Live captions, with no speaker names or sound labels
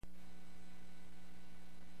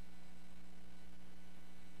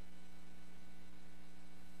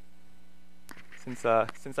Since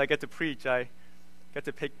I get to preach, I get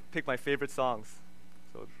to pick my favorite songs.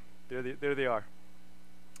 So there they are.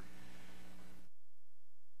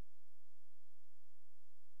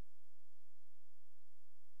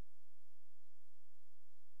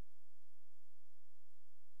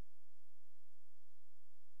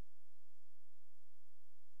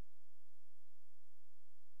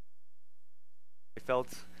 I felt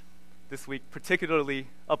this week particularly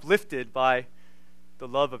uplifted by the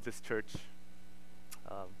love of this church,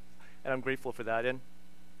 and I'm grateful for that. And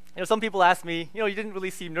some people ask me, you didn't really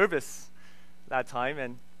seem nervous that time,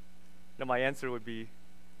 and my answer would be,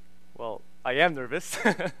 well, I am nervous.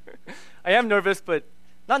 I am nervous, but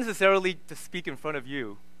not necessarily to speak in front of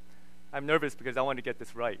you. I'm nervous because I want to get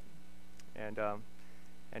this right, and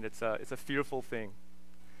it's a fearful thing.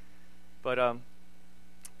 But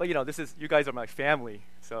this is, you guys are my family,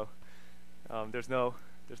 so there's no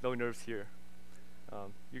nerves here.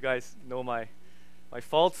 You guys know my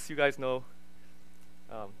faults. You guys know,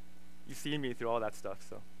 you've seen me through all that stuff,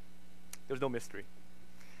 so there's no mystery.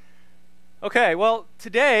 Okay, well,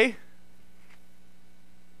 today,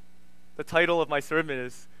 the title of my sermon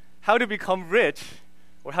is How to Become Rich,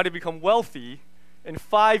 or How to Become Wealthy in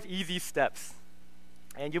 5 Easy Steps.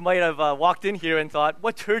 And you might have walked in here and thought,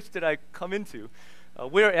 what church did I come into?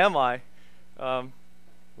 Where am I?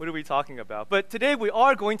 What are we talking about? But today we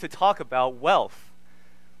are going to talk about wealth.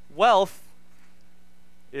 Wealth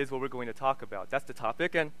is what we're going to talk about. That's the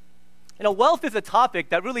topic. And wealth is a topic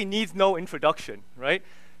that really needs no introduction, right?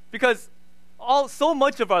 Because so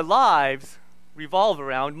much of our lives revolve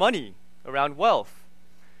around money, around wealth.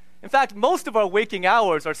 In fact, most of our waking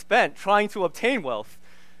hours are spent trying to obtain wealth.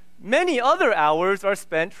 Many other hours are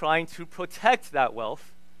spent trying to protect that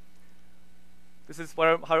wealth. This is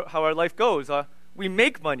how our life goes. We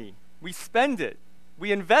make money, we spend it,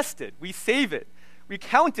 we invest it, we save it, we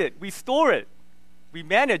count it, we store it, we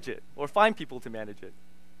manage it, or find people to manage it.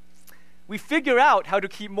 We figure out how to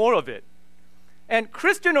keep more of it. And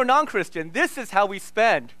Christian or non-Christian, this is how we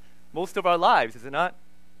spend most of our lives, is it not?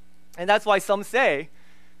 And that's why some say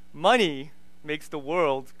money makes the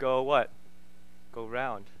world go what? Go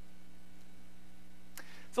round.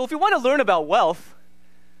 So if we want to learn about wealth,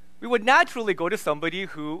 we would naturally go to somebody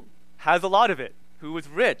who has a lot of it, who is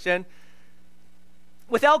rich. And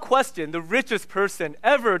without question, the richest person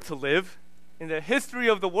ever to live in the history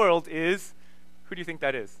of the world is, who do you think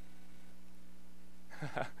that is?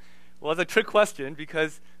 Well, it's a trick question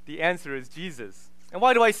because the answer is Jesus. And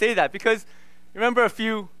why do I say that? Because remember a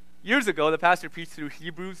few years ago, the pastor preached through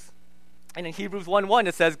Hebrews. And in Hebrews 1:1,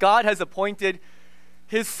 it says, God has appointed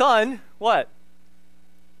his son, what?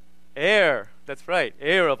 Heir. That's right,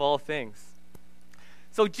 heir of all things.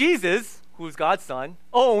 So Jesus, who is God's son,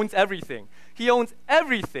 owns everything. He owns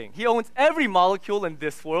everything. He owns every molecule in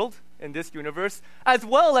this world, in this universe, as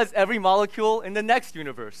well as every molecule in the next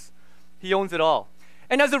universe. He owns it all.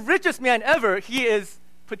 And as the richest man ever, he is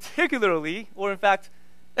particularly, or in fact,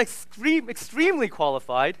 extremely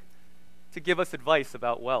qualified to give us advice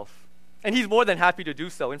about wealth. And he's more than happy to do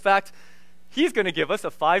so. In fact, he's going to give us a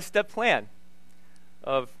 5-step plan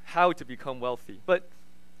of how to become wealthy. But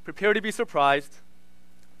prepare to be surprised,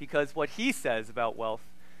 because what he says about wealth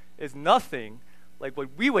is nothing like what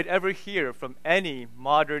we would ever hear from any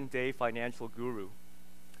modern-day financial guru.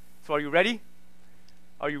 So are you ready?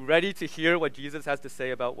 Are you ready to hear what Jesus has to say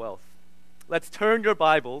about wealth? Let's turn your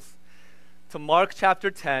Bibles to Mark chapter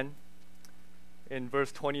 10 in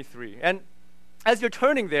verse 23. And as you're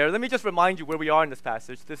turning there, let me just remind you where we are in this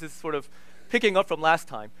passage. This is sort of picking up from last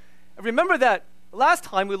time. And remember that last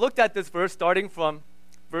time we looked at this verse starting from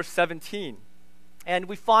verse 17. And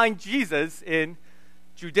we find Jesus in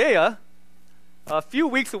Judea, a few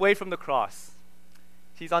weeks away from the cross.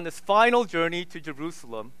 He's on this final journey to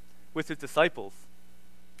Jerusalem with his disciples.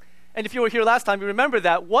 And if you were here last time, you remember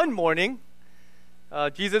that one morning,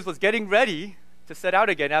 Jesus was getting ready to set out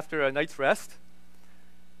again after a night's rest.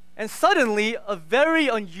 And suddenly, a very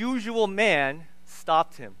unusual man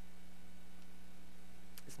stopped him.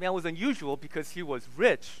 This man was unusual because he was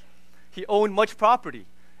rich. He owned much property.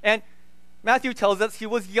 And Matthew tells us he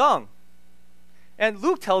was young. And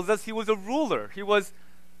Luke tells us he was a ruler. He was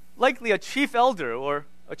likely a chief elder or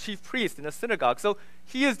a chief priest in a synagogue. So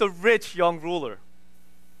he is the rich young ruler.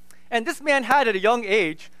 And this man had, at a young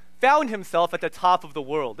age, found himself at the top of the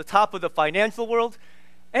world, the top of the financial world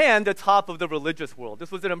and the top of the religious world.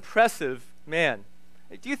 This was an impressive man.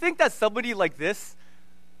 Do you think that somebody like this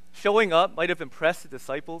showing up might have impressed the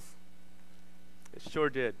disciples? It sure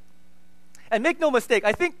did. And make no mistake,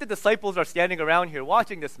 I think the disciples are standing around here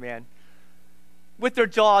watching this man with their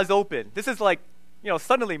jaws open. This is like,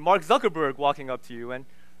 suddenly Mark Zuckerberg walking up to you, and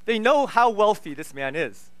They know how wealthy this man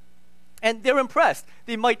is. And they're impressed.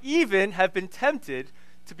 They might even have been tempted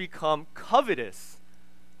to become covetous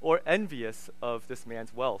or envious of this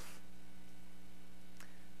man's wealth.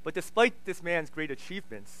 But despite this man's great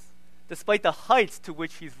achievements, despite the heights to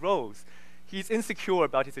which he's rose, he's insecure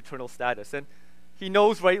about his eternal status. And he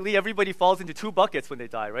knows rightly everybody falls into two buckets when they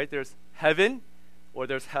die, right? There's heaven or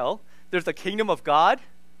there's hell. There's the kingdom of God,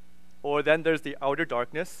 or then there's the outer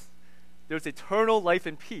darkness. There's eternal life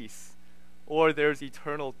and peace, or there's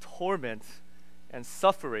eternal torment and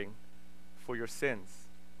suffering for your sins.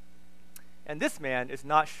 And this man is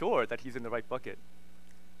not sure that he's in the right bucket.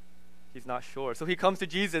 He's not sure. So he comes to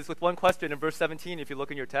Jesus with one question in verse 17, if you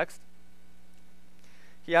look in your text.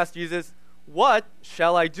 He asks Jesus, "What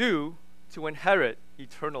shall I do to inherit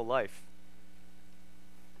eternal life?"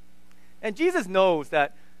 And Jesus knows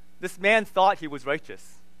that this man thought he was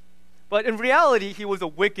righteous. But in reality, he was a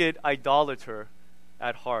wicked idolater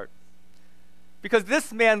at heart. Because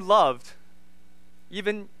this man loved, you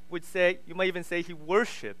might even say he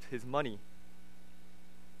worshipped his money.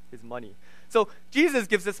 His money. So Jesus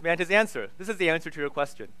gives this man his answer. This is the answer to your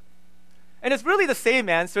question. And it's really the same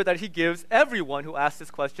answer that he gives everyone who asks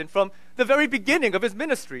this question from the very beginning of his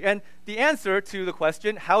ministry. And the answer to the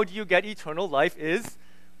question, how do you get eternal life, is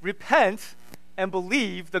repent and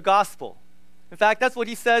believe the gospel. In fact, that's what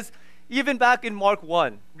he says even back in Mark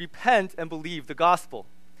 1. Repent and believe the gospel.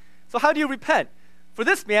 So how do you repent? For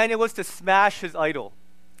this man, it was to smash his idol.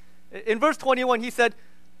 In verse 21, he says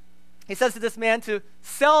to this man to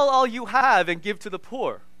sell all you have and give to the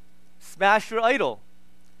poor. Smash your idol.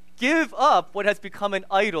 Give up what has become an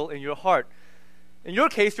idol in your heart. In your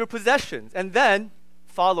case, your possessions. And then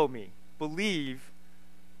follow me. Believe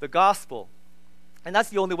the gospel. And that's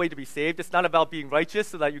the only way to be saved. It's not about being righteous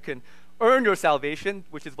so that you can earn your salvation,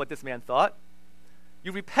 which is what this man thought.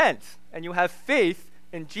 You repent and you have faith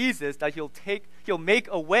in Jesus that he'll make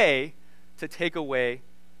a way to take away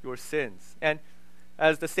your sins. And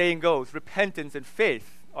as the saying goes, repentance and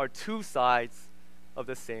faith are two sides of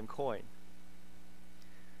the same coin.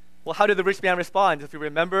 Well, how did the rich man respond? If you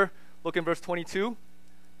remember, look in verse 22.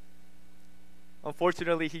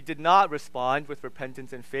 Unfortunately, he did not respond with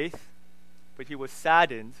repentance and faith, but he was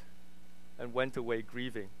saddened and went away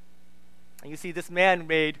grieving. And you see, this man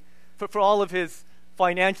made, for all of his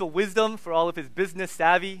financial wisdom, for all of his business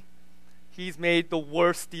savvy, he's made the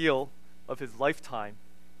worst deal of his lifetime.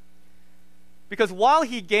 Because while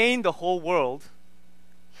he gained the whole world,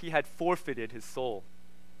 he had forfeited his soul.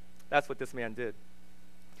 That's what this man did.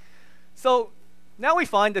 So now we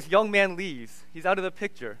find this young man leaves. He's out of the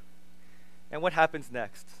picture. And what happens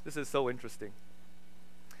next? This is so interesting.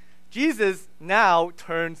 Jesus now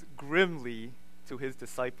turns grimly to his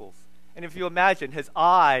disciples. And if you imagine, his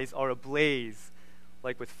eyes are ablaze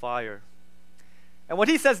like with fire. And what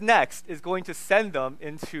he says next is going to send them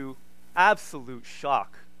into absolute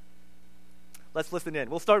shock. Let's listen in.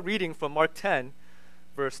 We'll start reading from Mark 10,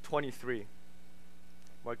 verse 23.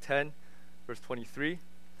 Mark 10, verse 23.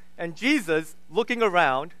 And Jesus, looking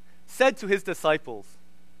around, said to his disciples,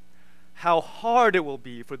 "How hard it will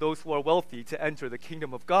be for those who are wealthy to enter the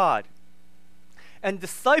kingdom of God." And the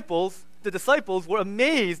disciples were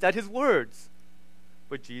amazed at his words.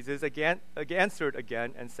 But Jesus answered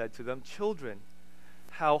again and said to them, "Children,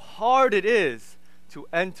 how hard it is to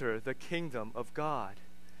enter the kingdom of God.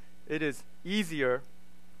 It is easier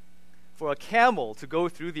for a camel to go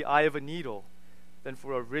through the eye of a needle than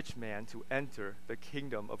for a rich man to enter the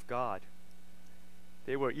kingdom of God."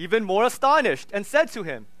 They were even more astonished and said to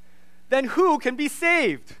him, "Then who can be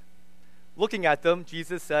saved?" Looking at them,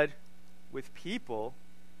 Jesus said, "With people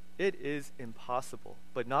it is impossible,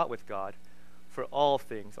 but not with God, for all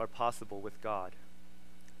things are possible with God."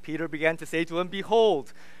 Peter began to say to him,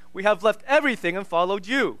 "Behold, we have left everything and followed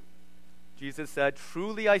you." Jesus said,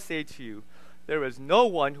 "Truly I say to you, there is no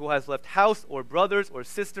one who has left house or brothers or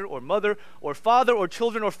sister or mother or father or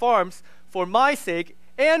children or farms for my sake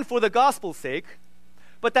and for the gospel's sake,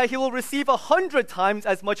 but that he will receive 100 times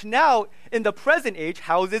as much now in the present age,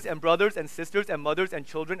 houses and brothers and sisters and mothers and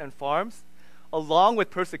children and farms, along with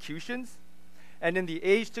persecutions, and in the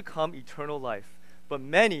age to come eternal life. But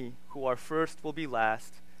many who are first will be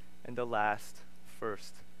last, and the last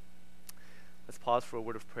first." Let's pause for a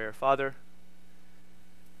word of prayer. Father,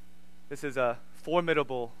 this is a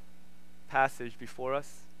formidable passage before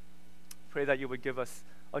us. Pray that you would give us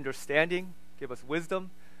understanding, give us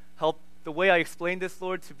wisdom. Help the way I explain this,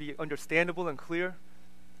 Lord, to be understandable and clear.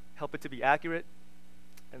 Help it to be accurate.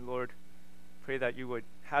 And Lord, pray that you would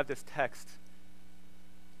have this text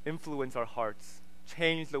influence our hearts,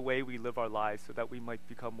 change the way we live our lives so that we might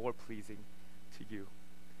become more pleasing to you.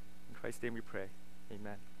 In Christ's name we pray.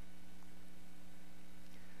 Amen.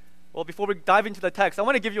 Well, before we dive into the text, I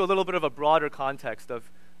want to give you a little bit of a broader context of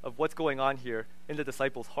what's going on here in the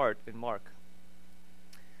disciples' heart in Mark.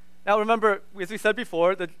 Now remember, as we said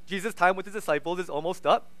before, that Jesus' time with his disciples is almost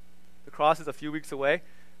up. The cross is a few weeks away.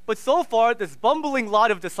 But so far, this bumbling lot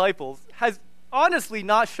of disciples has honestly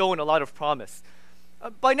not shown a lot of promise.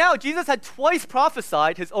 By now, Jesus had twice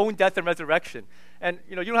prophesied his own death and resurrection. And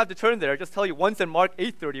you don't have to turn there. I'll just tell you, once in Mark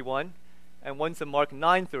 8:31 and once in Mark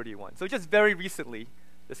 9:31. So just very recently,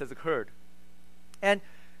 this has occurred. And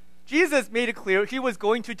Jesus made it clear he was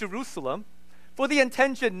going to Jerusalem for the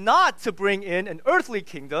intention not to bring in an earthly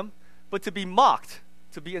kingdom, but to be mocked,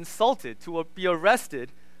 to be insulted, to be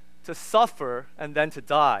arrested, to suffer, and then to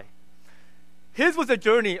die. His was a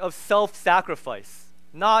journey of self-sacrifice,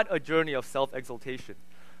 not a journey of self-exaltation.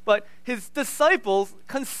 But his disciples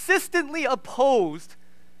consistently opposed,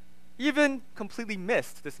 even completely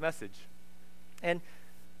missed this message. And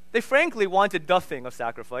they frankly wanted nothing of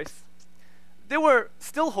sacrifice. They were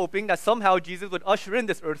still hoping that somehow Jesus would usher in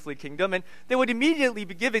this earthly kingdom, and they would immediately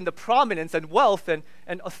be given the prominence and wealth and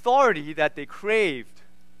authority that they craved.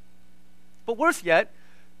 But worse yet,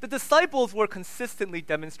 the disciples were consistently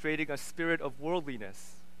demonstrating a spirit of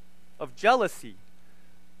worldliness, of jealousy,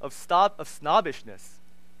 of snobbishness,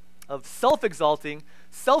 of self-exalting,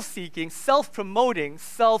 self-seeking, self-promoting,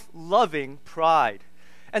 self-loving pride.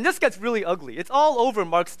 And this gets really ugly. It's all over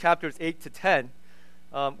Mark's chapters 8 to 10.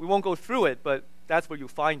 We won't go through it, but that's where you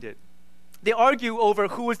find it. They argue over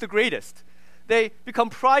who is the greatest. They become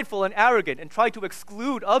prideful and arrogant and try to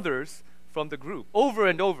exclude others from the group over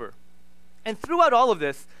and over. And throughout all of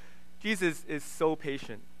this, Jesus is so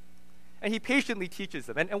patient. And he patiently teaches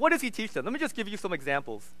them. And what does he teach them? Let me just give you some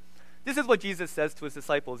examples. This is what Jesus says to his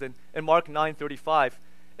disciples in Mark 9:35.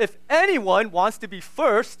 If anyone wants to be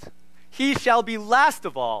first, he shall be last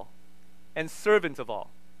of all and servant of all.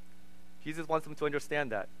 Jesus wants them to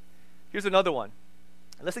understand that. Here's another one.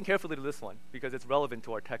 And listen carefully to this one because it's relevant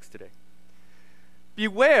to our text today.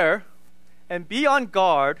 Beware and be on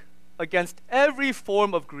guard against every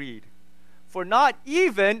form of greed. For not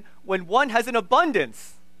even when one has an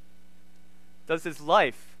abundance does his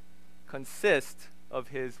life consist of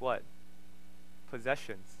his what?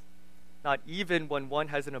 Possessions. Not even when one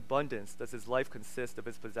has an abundance does his life consist of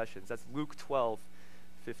his possessions. That's Luke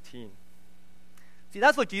 12:15. See,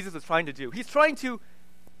 that's what Jesus was trying to do. He's trying to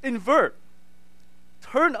invert,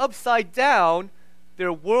 turn upside down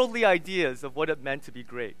their worldly ideas of what it meant to be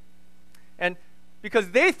great. And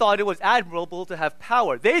because they thought it was admirable to have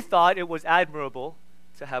power. They thought it was admirable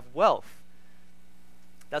to have wealth.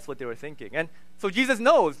 That's what they were thinking. And so Jesus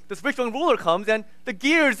knows this rich young ruler comes and the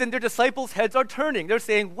gears in their disciples' heads are turning. They're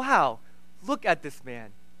saying, wow, look at this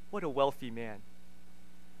man. What a wealthy man.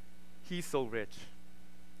 He's so rich.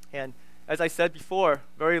 And as I said before,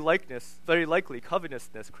 very likely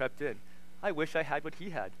covetousness crept in. I wish I had what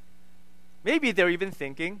he had. Maybe they're even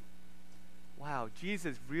thinking, wow,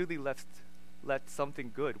 Jesus really let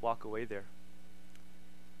something good walk away there.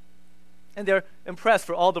 And they're impressed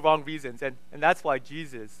for all the wrong reasons. And that's why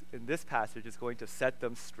Jesus, in this passage, is going to set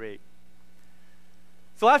them straight.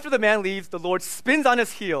 So after the man leaves, the Lord spins on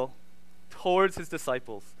his heel towards his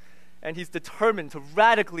disciples. And he's determined to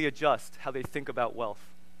radically adjust how they think about wealth.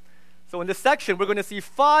 So in this section, we're going to see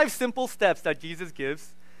 5 simple steps that Jesus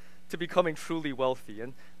gives to becoming truly wealthy.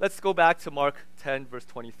 And let's go back to Mark 10, verse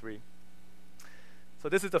 23. So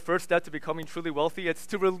this is the first step to becoming truly wealthy. It's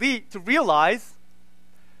to realize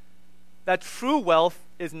that true wealth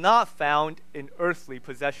is not found in earthly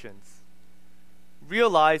possessions.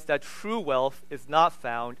 Realize that true wealth is not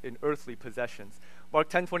found in earthly possessions. Mark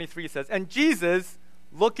 10:23 says, and Jesus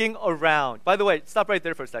looking around. By the way, stop right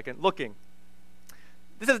there for a second. Looking.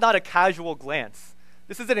 This is not a casual glance.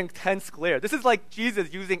 This is an intense glare. This is like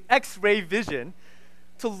Jesus using X-ray vision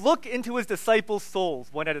to look into his disciples' souls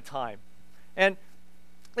one at a time. And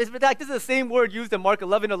in fact, this is the same word used in Mark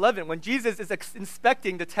 11:11 when Jesus is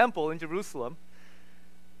inspecting the temple in Jerusalem.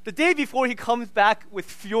 The day before he comes back with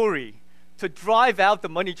fury to drive out the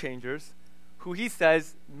money changers, who he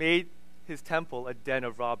says made his temple a den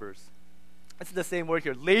of robbers. This is the same word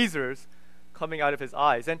here, lasers coming out of his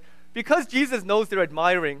eyes. And because Jesus knows they're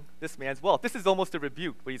admiring this man's wealth, this is almost a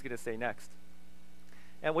rebuke, what he's going to say next.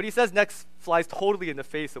 And what he says next flies totally in the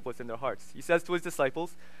face of what's in their hearts. He says to his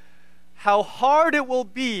disciples, how hard it will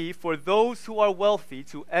be for those who are wealthy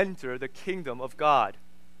to enter the kingdom of God.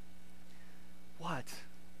 What?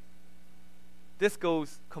 This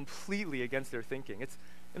goes completely against their thinking.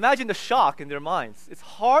 Imagine the shock in their minds. It's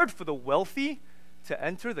hard for the wealthy to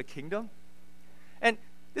enter the kingdom. And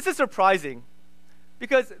this is surprising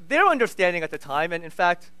because their understanding at the time, and in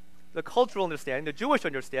fact, the cultural understanding, the Jewish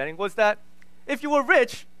understanding, was that if you were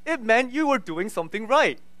rich, it meant you were doing something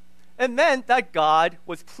right. It meant that God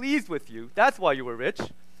was pleased with you. That's why you were rich.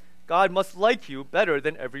 God must like you better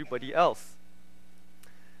than everybody else.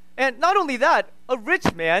 And not only that, a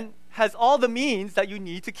rich man has all the means that you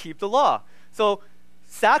need to keep the law. So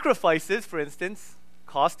sacrifices, for instance,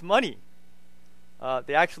 cost money.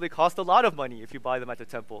 They actually cost a lot of money if you buy them at the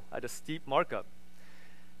temple at a steep markup.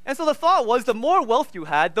 And so the thought was the more wealth you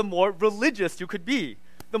had, the more religious you could be.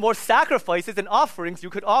 The more sacrifices and offerings you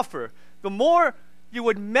could offer, the more you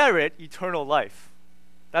would merit eternal life.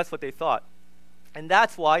 That's what they thought. And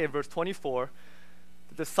that's why in verse 24,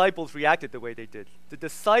 the disciples reacted the way they did. The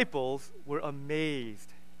disciples were amazed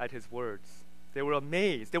at his words. They were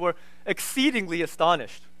amazed. They were exceedingly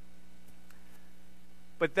astonished.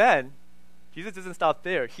 But then, Jesus doesn't stop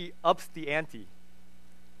there. He ups the ante.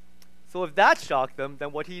 So if that shocked them,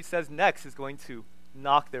 then what he says next is going to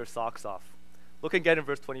knock their socks off. Look again in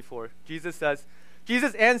verse 24. Jesus says,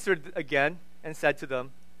 Jesus answered again and said to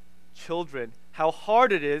them, "Children, how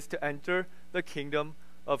hard it is to enter the kingdom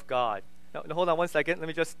of God." Now, hold on one second. Let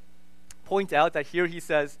me just point out that here he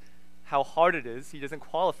says how hard it is. He doesn't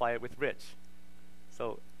qualify it with rich.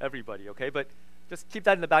 So everybody, okay? But just keep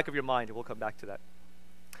that in the back of your mind, and we'll come back to that.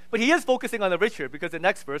 But he is focusing on the rich here, because the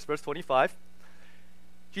next verse, verse 25,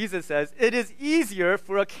 Jesus says, "It is easier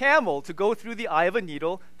for a camel to go through the eye of a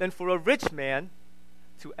needle than for a rich man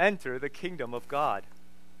to enter the kingdom of God."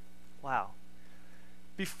 Wow.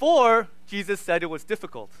 Before, Jesus said it was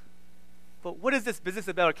difficult. But what is this business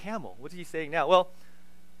about a camel? What is he saying now? Well,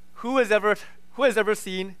 who has ever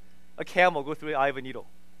seen a camel go through the eye of a needle?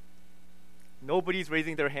 Nobody's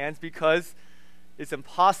raising their hands because it's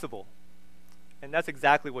impossible. And that's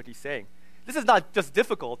exactly what he's saying. This is not just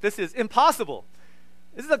difficult. This is impossible.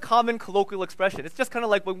 This is a common colloquial expression. It's just kind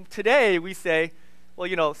of like when today we say, well,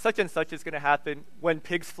 you know, such and such is going to happen when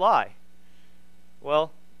pigs fly.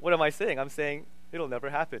 Well, what am I saying? I'm saying it'll never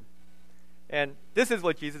happen. And this is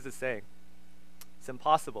what Jesus is saying. It's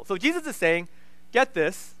impossible. So Jesus is saying, get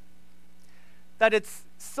this, that it's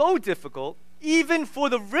so difficult, even for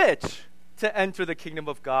the rich, to enter the kingdom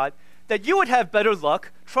of God, that you would have better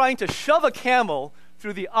luck trying to shove a camel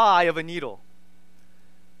through the eye of a needle.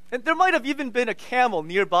 And there might have even been a camel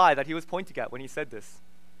nearby that he was pointing at when he said this.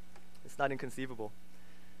 It's not inconceivable.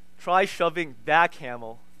 Try shoving that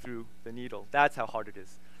camel through the needle. That's how hard it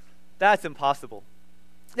is. That's impossible.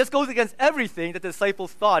 This goes against everything that the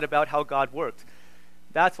disciples thought about how God worked.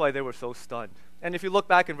 That's why they were so stunned. And if you look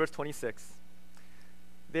back in verse 26,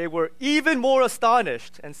 they were even more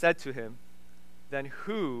astonished and said to him, "Then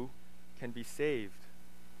who can be saved?"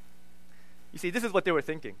 You see, this is what they were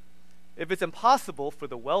thinking. If it's impossible for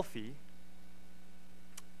the wealthy,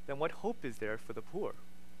 then what hope is there for the poor?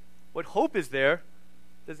 What hope is there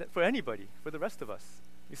for anybody, for the rest of us?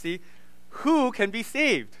 You see, who can be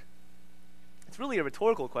saved? It's really a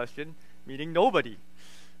rhetorical question, meaning nobody.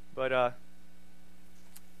 But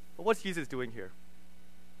what's Jesus doing here?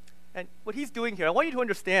 And what he's doing here, I want you to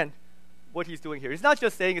understand what he's doing here. He's not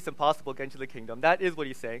just saying it's impossible to get into the kingdom. That is what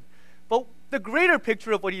he's saying. But the greater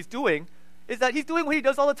picture of what he's doing is that he's doing what he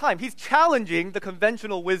does all the time. He's challenging the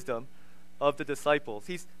conventional wisdom of the disciples.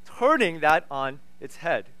 He's turning that on its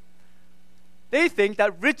head. They think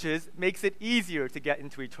that riches makes it easier to get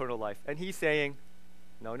into eternal life. And he's saying,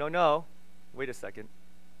 no. Wait a second.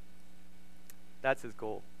 That's his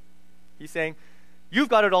goal. He's saying, you've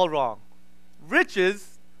got it all wrong.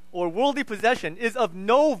 Riches or worldly possession is of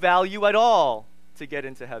no value at all to get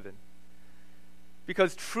into heaven.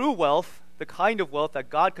 Because true wealth, the kind of wealth that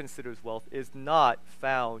God considers wealth, is not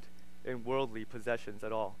found in worldly possessions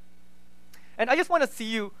at all. And I just want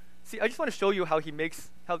to show you how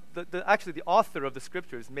the author of the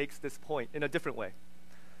scriptures makes this point in a different way.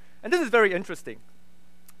 And this is very interesting.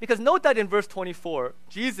 Because note that in verse 24,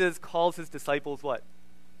 Jesus calls his disciples what?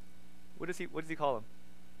 What does he call them?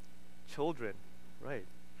 Children, right.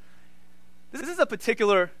 This is a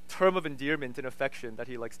particular term of endearment and affection that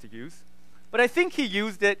he likes to use. But I think he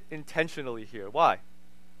used it intentionally here. Why?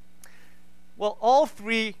 Well, all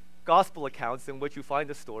three gospel accounts in which you find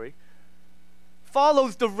the story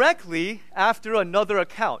follows directly after another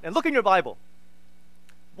account. And look in your Bible.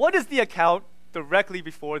 What is the account directly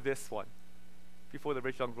before this one? Before the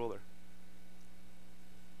rich young ruler?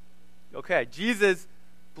 Okay, Jesus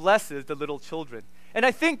blesses the little children. And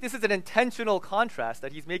I think this is an intentional contrast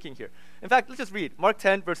that he's making here. In fact, let's just read Mark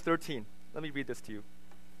 10, verse 13. Let me read this to you.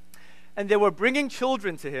 "And they were bringing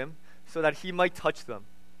children to him so that he might touch them.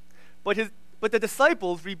 But the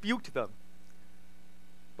disciples rebuked them.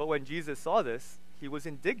 But when Jesus saw this, he was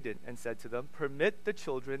indignant and said to them, 'Permit the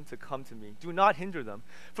children to come to me. Do not hinder them,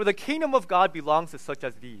 for the kingdom of God belongs to such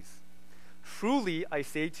as these. Truly, I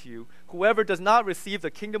say to you, whoever does not receive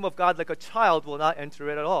the kingdom of God like a child will not enter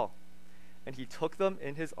it at all." And he took them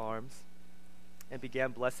in his arms and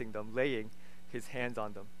began blessing them, laying his hands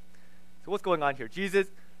on them. So what's going on here?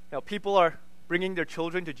 People are bringing their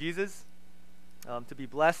children to Jesus to be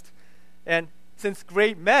blessed. And since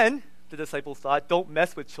great men, the disciples thought, don't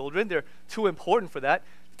mess with children, they're too important for that,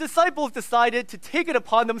 the disciples decided to take it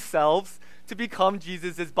upon themselves to become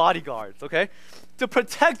Jesus' bodyguards, okay? To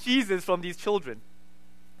protect Jesus from these children.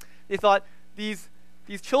 They thought these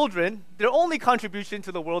children, their only contribution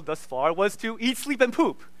to the world thus far was to eat, sleep, and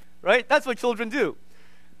poop, right? That's what children do.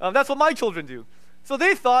 That's what my children do. So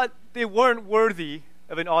they thought they weren't worthy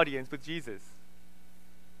of an audience with Jesus.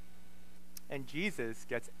 And Jesus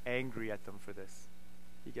gets angry at them for this.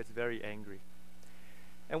 He gets very angry.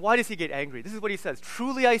 And why does he get angry? This is what he says.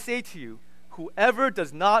 "Truly I say to you, whoever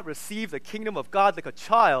does not receive the kingdom of God like a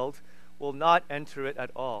child will not enter it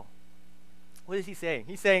at all." What is he saying?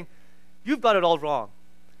 He's saying, you've got it all wrong.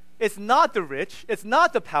 It's not the rich, it's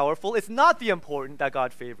not the powerful, it's not the important that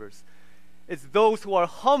God favors. It's those who are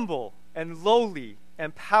humble and lowly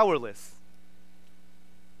and powerless.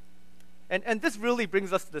 And this really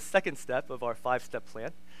brings us to the second step of our 5-step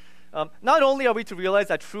plan. Not only are we to realize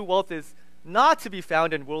that true wealth is not to be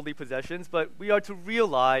found in worldly possessions, but we are to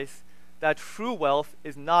realize that true wealth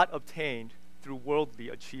is not obtained through worldly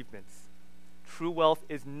achievements. True wealth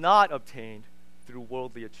is not obtained through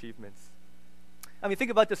worldly achievements. I mean,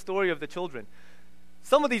 think about the story of the children.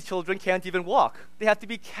 Some of these children can't even walk. They have to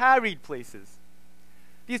be carried places.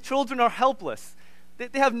 These children are helpless.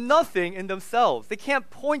 They have nothing in themselves. They can't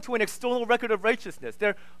point to an external record of righteousness.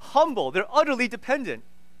 They're humble. They're utterly dependent.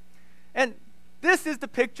 And this is the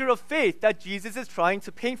picture of faith that Jesus is trying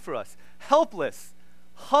to paint for us. Helpless,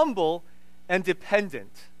 humble, and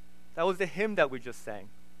dependent. That was the hymn that we just sang.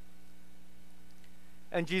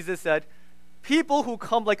 And Jesus said, people who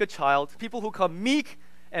come like a child, people who come meek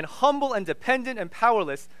and humble and dependent and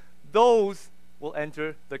powerless, those will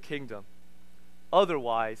enter the kingdom.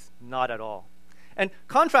 Otherwise, not at all. And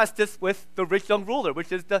contrast this with the rich young ruler,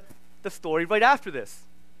 which is the story right after this.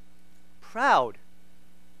 Proud,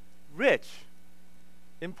 rich,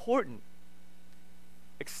 important,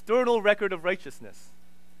 external record of righteousness,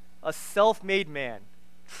 a self-made man,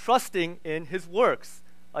 trusting in his works,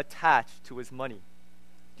 attached to his money.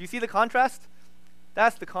 Do you see the contrast?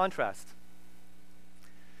 That's the contrast.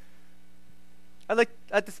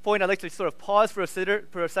 At this point, I'd like to sort of pause for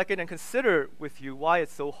a second and consider with you why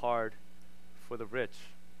it's so hard for the rich.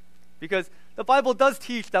 Because the Bible does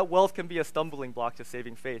teach that wealth can be a stumbling block to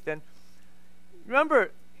saving faith. And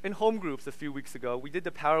remember, in home groups a few weeks ago, we did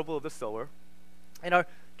the parable of the sower. And our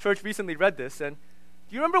church recently read this. And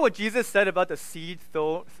do you remember what Jesus said about the seed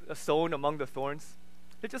sown among the thorns?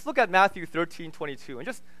 Just look at Matthew 13:22 and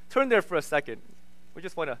just turn there for a second. We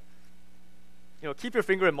just want to, keep your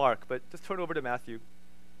finger in Mark, but just turn over to Matthew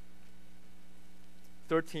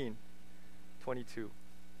 13:22.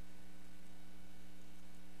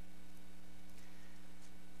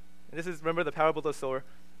 And this is, remember, the parable of the sower.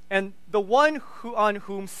 "And the one on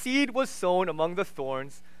whom seed was sown among the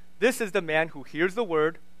thorns, this is the man who hears the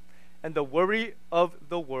word, and the worry of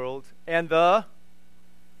the world and the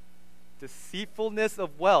deceitfulness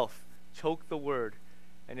of wealth choke the word,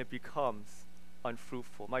 and it becomes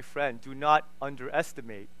unfruitful." My friend, do not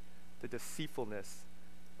underestimate the deceitfulness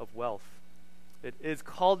of wealth. It is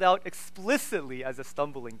called out explicitly as a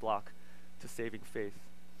stumbling block to saving faith.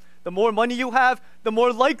 The more money you have, the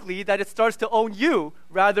more likely that it starts to own you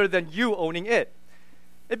rather than you owning it.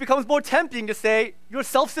 It becomes more tempting to say, you're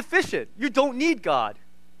self-sufficient. You don't need God.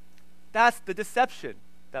 That's the deception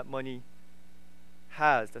that money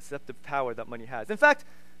has, the deceptive power that money has. In fact,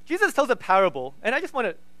 Jesus tells a parable, and I just want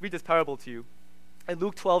to read this parable to you in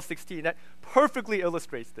Luke 12:16 that perfectly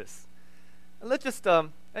illustrates this. And let's just,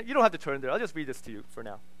 you don't have to turn there. I'll just read this to you for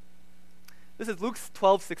now. This is Luke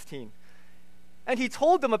 12:16. "And he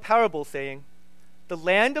told them a parable, saying, the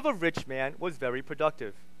land of a rich man was very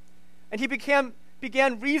productive. And he began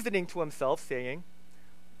reasoning to himself, saying,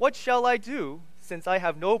 what shall I do, since I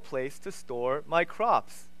have no place to store my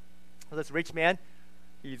crops?" Well, this rich man,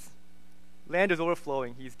 land is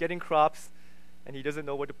overflowing. He's getting crops, and he doesn't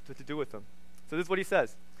know what to do with them. So this is what he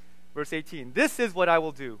says. Verse 18, "This is what I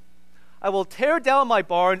will do. I will tear down my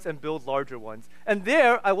barns and build larger ones, and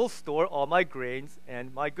there I will store all my grains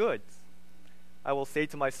and my goods. I will say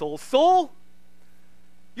to my soul, soul,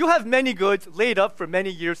 you have many goods laid up for many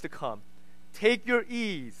years to come. Take your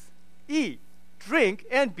ease, eat, drink,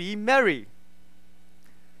 and be merry."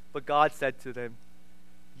 But God said to them,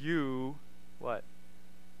 "You," what?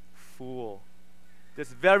 "Fool. This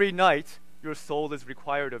very night your soul is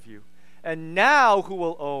required of you. and now who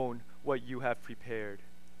will own what you have prepared?"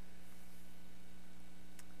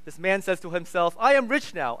 This man says to himself, "I am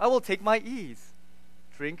rich now. I will take my ease,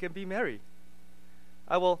 drink and be merry.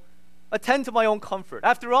 I will attend to my own comfort.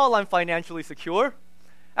 After all, I'm financially secure.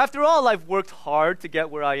 After all, I've worked hard to get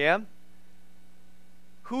where I am.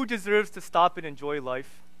 Who deserves to stop and enjoy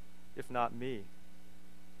life if not me?"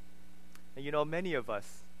 And you know, many of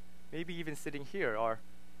us, maybe even sitting here, are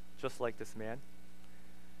just like this man.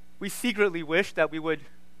 We secretly wish that we would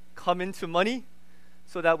come into money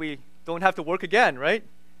so that we don't have to work again, right?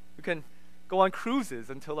 We can go on cruises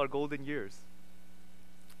until our golden years.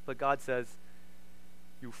 But God says,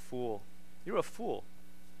 "You fool, you're a fool."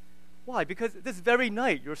 Why? Because this very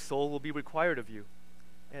night your soul will be required of you.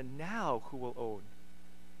 And now who will own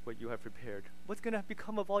what you have prepared? What's going to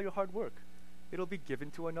become of all your hard work? It'll be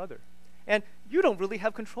given to another. And you don't really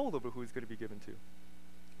have control over who it's going to be given to.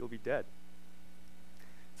 You'll be dead.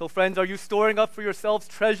 So friends, are you storing up for yourselves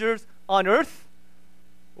treasures on earth?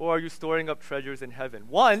 Or are you storing up treasures in heaven?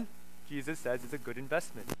 One, Jesus says, is a good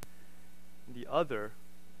investment. And the other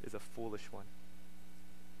is a foolish one.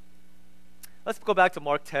 Let's go back to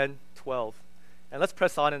Mark 10:12, and let's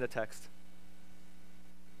press on in the text.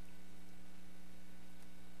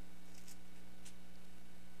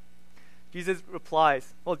 Jesus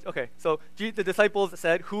replies, so the disciples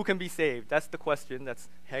said, "Who can be saved?" That's the question that's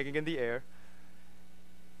hanging in the air.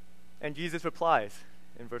 And Jesus replies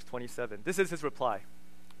in verse 27. This is his reply.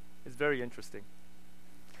 It's very interesting.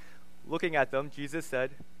 Looking at them, Jesus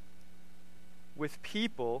said, "With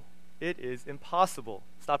people, it is impossible."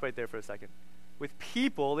 Stop right there for a second. With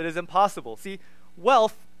people, it is impossible. See,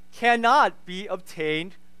 wealth cannot be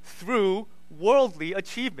obtained through worldly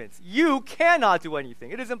achievements. You cannot do anything.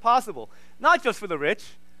 It is impossible. Not just for the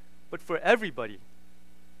rich, but for everybody.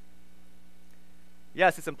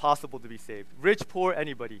 Yes, it's impossible to be saved. Rich, poor,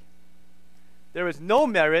 anybody. There is no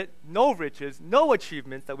merit, no riches, no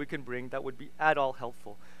achievements that we can bring that would be at all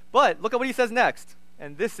helpful. But look at what he says next.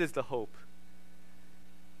 And this is the hope.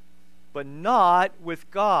 "But not with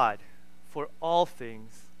God, for all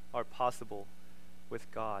things are possible with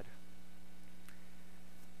God."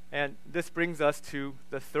 And this brings us to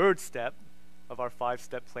the third step of our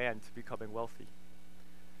 5-step plan to becoming wealthy.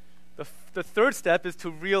 The third step is to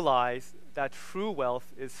realize that true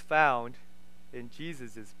wealth is found in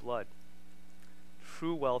Jesus' blood.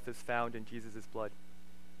 True wealth is found in Jesus' blood.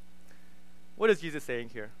 What is Jesus saying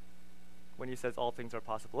here when he says all things are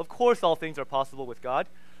possible? Of course, all things are possible with God.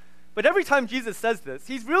 But every time Jesus says this,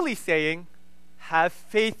 he's really saying, have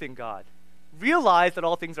faith in God. Realize that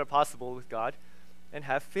all things are possible with God, and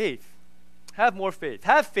have faith. Have more faith.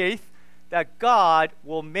 Have faith that God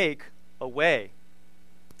will make a way.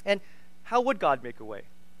 And how would God make a way?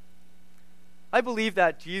 I believe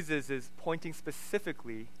that Jesus is pointing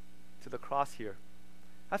specifically to the cross here.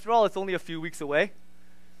 After all, it's only a few weeks away.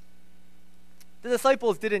 The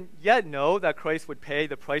disciples didn't yet know that Christ would pay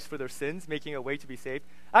the price for their sins, making a way to be saved.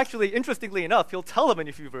 Actually, interestingly enough, he'll tell them in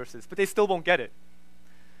a few verses, but they still won't get it.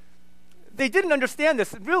 They didn't understand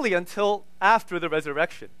this really until after the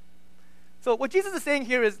resurrection. So what Jesus is saying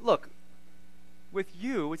here is, look, with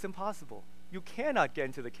you, it's impossible. You cannot get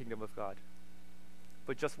into the kingdom of God.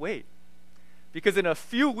 But just wait. Because in a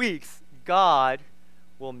few weeks, God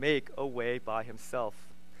will make a way by himself.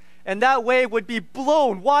 And that way would be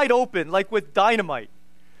blown wide open like with dynamite.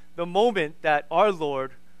 The moment that our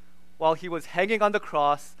Lord, while he was hanging on the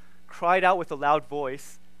cross, cried out with a loud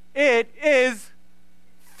voice, "It is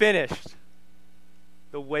finished."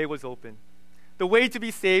 The way was open. The way to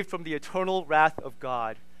be saved from the eternal wrath of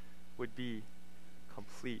God would be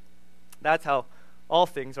complete. That's how all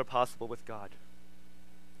things are possible with God.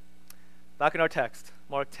 Back in our text,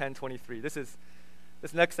 Mark 10:23.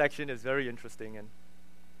 This next section is very interesting and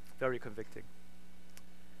very convicting.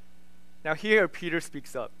 Now here Peter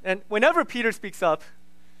speaks up. And whenever Peter speaks up,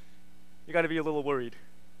 you got to be a little worried.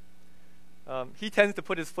 He tends to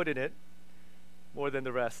put his foot in it more than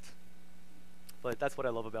the rest. But that's what I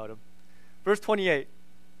love about him. Verse 28,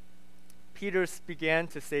 Peter began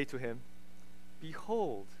to say to him,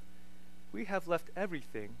 "Behold, we have left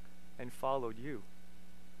everything and followed you."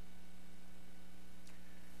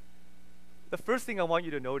 The first thing I want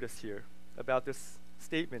you to notice here about this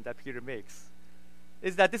statement that Peter makes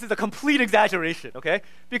is that this is a complete exaggeration, okay?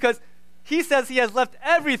 Because he says he has left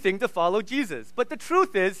everything to follow Jesus. But the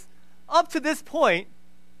truth is, up to this point,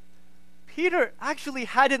 Peter actually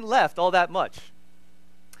hadn't left all that much.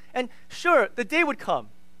 And sure, the day would come,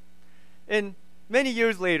 in many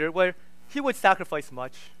years later, where he would sacrifice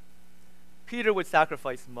much. Peter would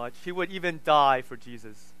sacrifice much. He would even die for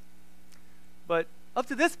Jesus. But up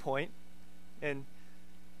to this point, in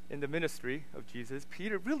in the ministry of Jesus,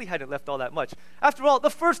 Peter really hadn't left all that much. After all, the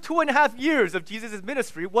first 2.5 years of Jesus'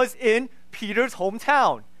 ministry was in Peter's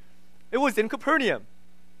hometown. It was in Capernaum.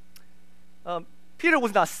 Peter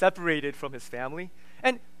was not separated from his family.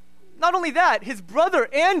 And not only that, his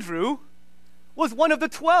brother Andrew was one of the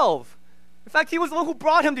 12. In fact, he was the one who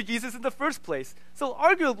brought him to Jesus in the first place. So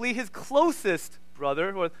arguably, his closest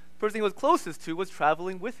brother, or the person he was closest to, was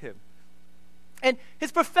traveling with him. And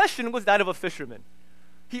his profession was that of a fisherman.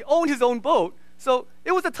 He owned his own boat, so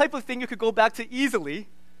it was the type of thing you could go back to easily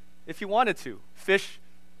if you wanted to. Fish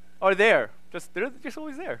are there. They're just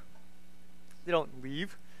always there. They don't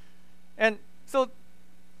leave. And so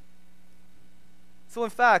in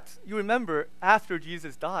fact, you remember after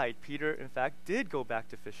Jesus died, Peter, in fact, did go back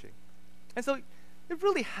to fishing. And so it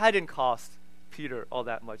really hadn't cost Peter all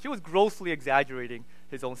that much. He was grossly exaggerating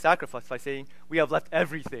his own sacrifice by saying, "We have left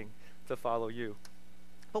everything to follow you."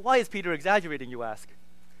 But why is Peter exaggerating, you ask?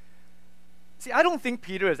 See, I don't think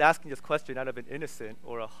Peter is asking this question out of an innocent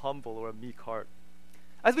or a humble or a meek heart.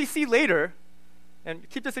 As we see later, and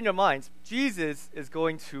keep this in your minds, Jesus is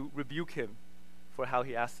going to rebuke him for how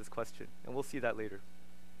he asked this question, and we'll see that later.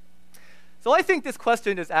 So I think this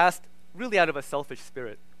question is asked really out of a selfish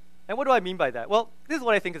spirit. And what do I mean by that? Well, this is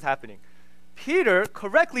what I think is happening. Peter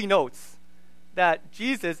correctly notes that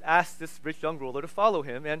Jesus asked this rich young ruler to follow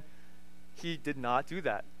him, and he did not do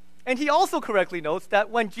that. And he also correctly notes that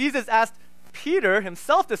when Jesus asked Peter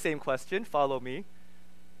himself the same question, "Follow me,"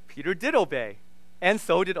 Peter did obey, and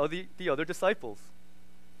so did the other disciples.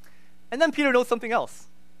 And then Peter notes something else.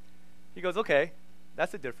 He goes, okay,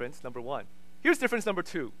 that's the difference, number one. Here's difference number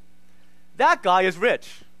two. That guy is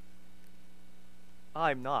rich.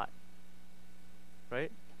 I'm not.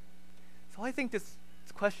 Right? So I think this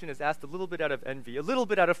question is asked a little bit out of envy, a little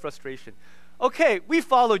bit out of frustration. Okay, we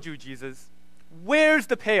followed you, Jesus. Where's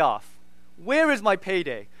the payoff? Where is my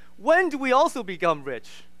payday? When do we also become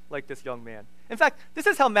rich like this young man? In fact, this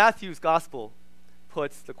is how Matthew's gospel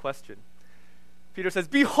puts the question. Peter says,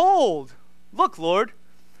 "Behold, look, Lord,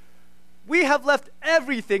 we have left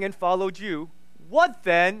everything and followed you. What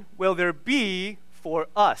then will there be for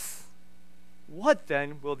us?" What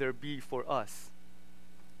then will there be for us?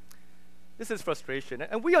 This is frustration,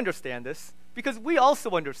 and we understand this because we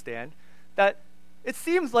also understand that it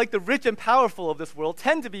seems like the rich and powerful of this world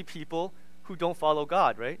tend to be people who don't follow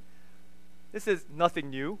God, right? This is nothing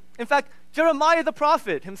new. In fact, Jeremiah the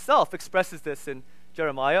prophet himself expresses this in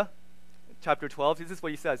Jeremiah chapter 12. This is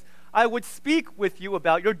what he says. "I would speak with you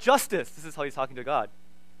about your justice." This is how he's talking to God.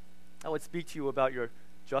 "I would speak to you about your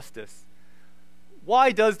justice.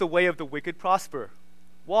 Why does the way of the wicked prosper?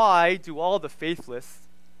 Why do all the faithless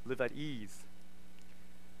live at ease?"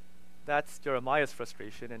 That's Jeremiah's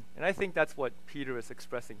frustration, and I think that's what Peter is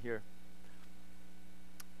expressing here.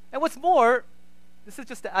 And what's more, this is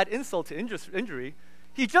just to add insult to injury,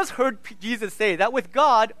 he just heard Jesus say that with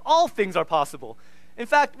God, all things are possible. In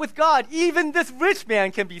fact, with God, even this rich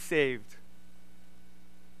man can be saved.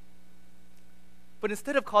 But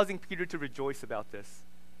instead of causing Peter to rejoice about this,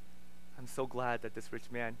 "I'm so glad that this rich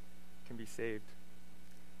man can be saved,"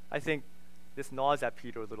 I think this gnaws at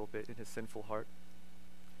Peter a little bit in his sinful heart.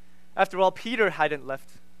 After all, Peter hadn't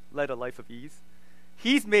led a life of ease.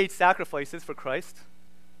 He's made sacrifices for Christ.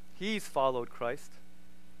 He's followed Christ.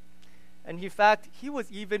 And in fact, he was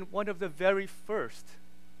even one of the very first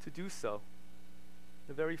to do so.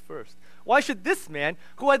 The very first. Why should this man,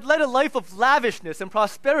 who had led a life of lavishness and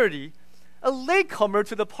prosperity, a latecomer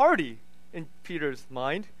to the party, in Peter's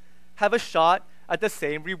mind, have a shot at the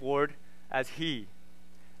same reward as he?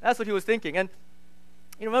 That's what he was thinking. And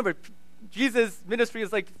you remember, Jesus' ministry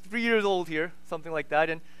is like 3 years old here, something like that.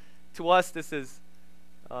 And to us, this is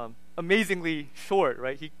amazingly short,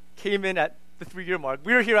 right? He came in at the 3-year mark.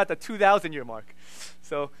 We're here at the 2,000-year mark.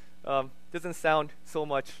 So doesn't sound so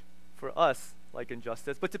much for us like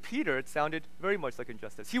injustice. But to Peter, it sounded very much like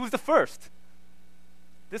injustice. He was the first.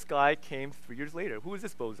 This guy came 3 years later. Who is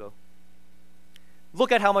this bozo?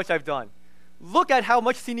 Look at how much I've done. Look at how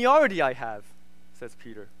much seniority I have, says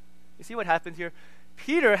Peter. You see what happened here?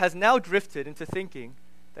 Peter has now drifted into thinking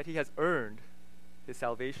that he has earned his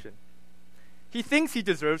salvation. He thinks he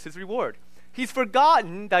deserves his reward. He's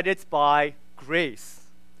forgotten that it's by grace.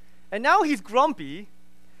 And now he's grumpy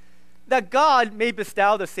that God may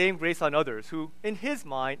bestow the same grace on others who, in his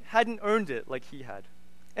mind, hadn't earned it like he had.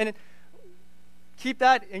 And keep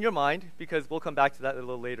that in your mind, because we'll come back to that a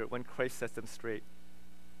little later when Christ sets them straight.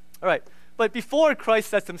 All right, but before Christ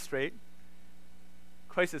sets them straight,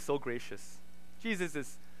 Christ is so gracious.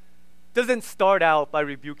 Jesus doesn't start out by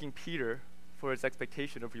rebuking Peter for his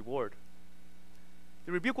expectation of reward.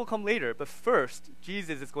 The rebuke will come later, but first,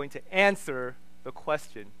 Jesus is going to answer the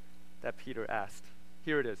question that Peter asked.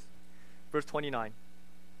 Here it is. Verse 29.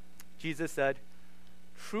 Jesus said,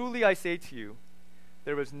 "Truly I say to you,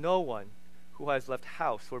 there is no one who has left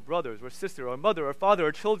house or brothers or sister or mother or father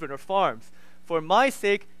or children or farms for my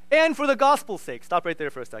sake and for the gospel's sake." Stop right there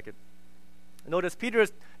for a second. Notice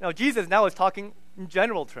Jesus now is talking in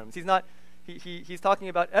general terms. He's talking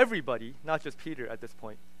about everybody, not just Peter at this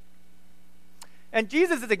point. And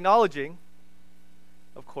Jesus is acknowledging,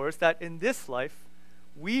 of course, that in this life,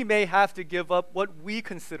 we may have to give up what we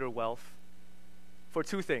consider wealth for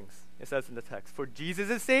two things, it says in the text: for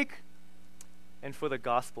Jesus' sake and for the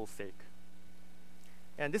gospel's sake.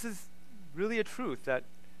 And this is really a truth that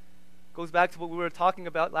goes back to what we were talking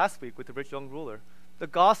about last week with the rich young ruler. The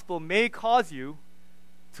gospel may cause you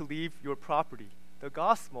to leave your property. The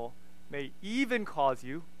gospel may even cause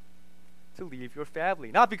you to leave your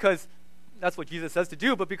family. Not because that's what Jesus says to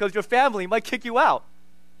do, but because your family might kick you out.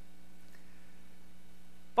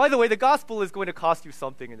 By the way, the gospel is going to cost you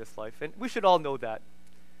something in this life, and we should all know that.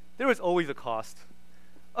 There is always a cost.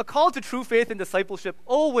 A call to true faith and discipleship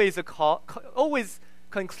always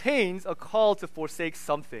contains a call to forsake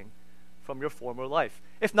something from your former life.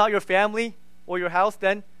 If not your family or your house,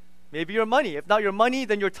 then maybe your money. If not your money,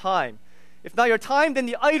 then your time. If not your time, then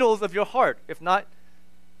the idols of your heart. If not,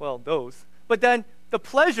 well, those. But then the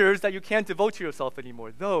pleasures that you can't devote to yourself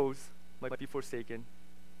anymore, those might be forsaken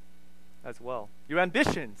as well. Your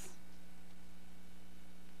ambitions,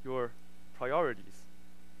 your priorities.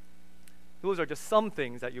 Those are just some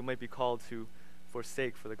things that you might be called to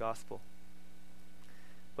forsake for the gospel.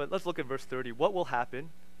 But let's look at verse 30. What will happen?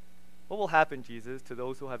 What will happen, Jesus, to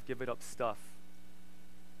those who have given up stuff?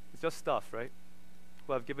 It's just stuff, right?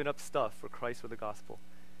 Who have given up stuff for Christ or the gospel.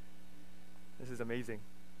 This is amazing.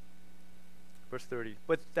 Verse 30.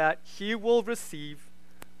 But that he will receive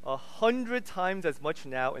 100 times as much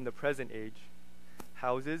now in the present age,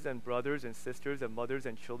 houses and brothers and sisters and mothers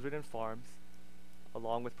and children and farms,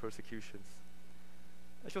 along with persecutions.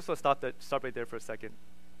 Let's just stop right there for a second.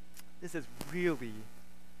 This is really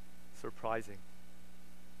surprising.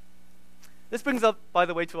 This brings up, by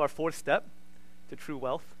the way, to our fourth step, to true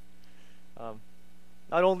wealth.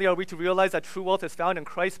 Not only are we to realize that true wealth is found in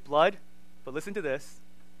Christ's blood, but listen to this.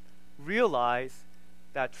 Realize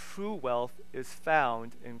that true wealth is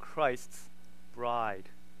found in Christ's bride.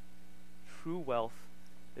 True wealth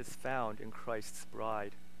is found in Christ's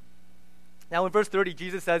bride. Now in verse 30,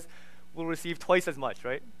 Jesus says we'll receive twice as much,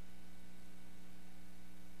 right?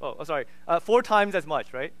 4 times as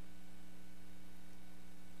much, right?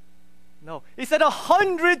 No, he said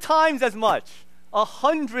 100 times as much.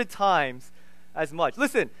 100 times as much.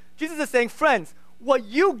 Listen, Jesus is saying, friends, what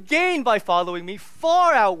you gain by following me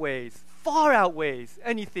far outweighs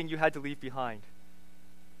anything you had to leave behind.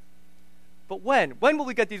 But when? When will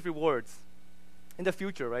we get these rewards? In the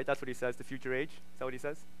future, right? That's what he says, the future age. Is that what he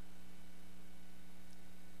says?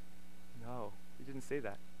 No, he didn't say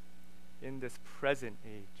that. In this present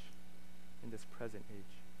age. In this present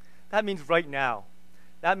age. That means right now.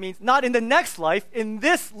 That means not in the next life, in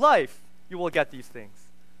this life, you will get these things.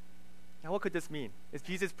 Now, what could this mean? Is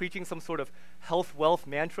Jesus preaching some sort of health, wealth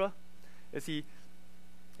mantra? Is he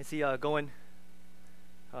going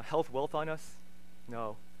health, wealth on us?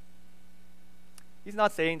 No. He's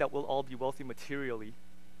not saying that we'll all be wealthy materially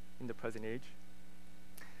in the present age.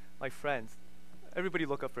 My friends, everybody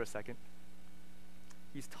look up for a second.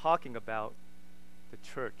 He's talking about the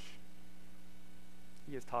church.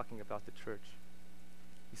 He is talking about the church.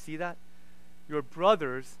 You see that? Your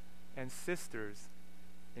brothers and sisters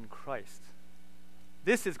in Christ.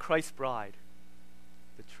 This is Christ's bride,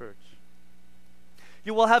 the church.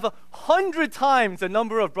 You will have 100 times the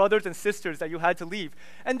number of brothers and sisters that you had to leave,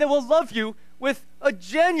 and they will love you with a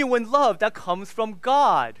genuine love that comes from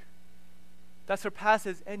God, that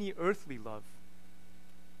surpasses any earthly love,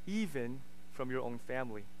 even from your own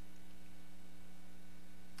family.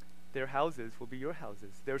 Their houses will be your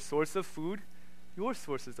houses. Their source of food, your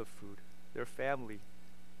sources of food. Their family,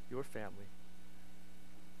 your family.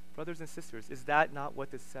 Brothers and sisters, is that not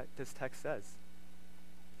what this text says?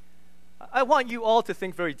 I want you all to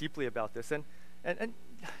think very deeply about this, and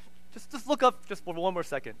just look up just for one more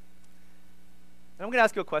second. And I'm going to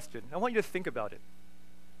ask you a question. I want you to think about it.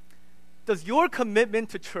 Does your commitment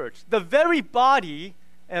to church, the very body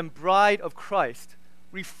and bride of Christ,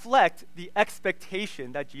 reflect the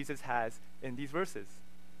expectation that Jesus has in these verses?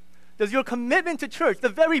 Does your commitment to church, the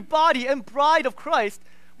very body and bride of Christ,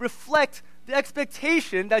 reflect the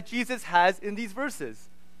expectation that Jesus has in these verses?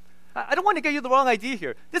 I don't want to get you the wrong idea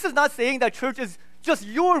here. This is not saying that church is just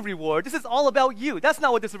your reward. This is all about you. That's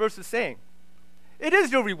not what this verse is saying. It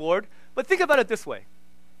is your reward, but think about it this way.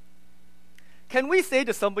 can we say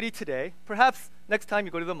to somebody today, perhaps next time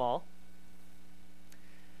you go to the mall,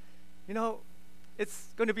 it's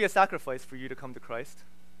going to be a sacrifice for you to come to Christ.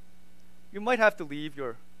 You might have to leave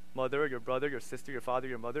your mother, your brother, your sister, your father,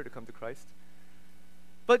 your mother to come to Christ.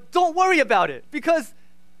 But don't worry about it, because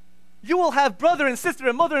you will have brother and sister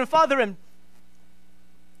and mother and father and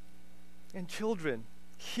children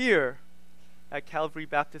here at Calvary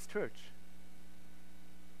Baptist Church.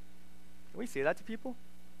 Can we say that to people?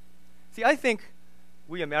 See, I think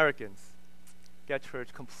we Americans get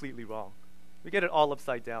church completely wrong. We get it all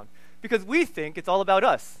upside down because we think it's all about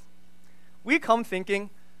us. We come thinking,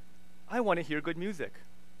 I want to hear good music.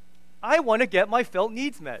 I want to get my felt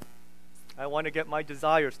needs met. I want to get my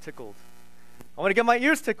desires tickled. I want to get my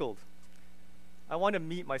ears tickled. I want to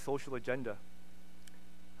meet my social agenda.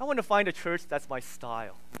 I want to find a church that's my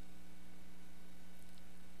style.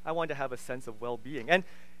 I want to have a sense of well-being. And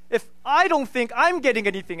if I don't think I'm getting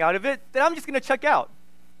anything out of it, then I'm just going to check out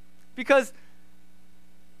because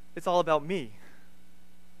it's all about me.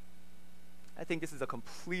 I think this is a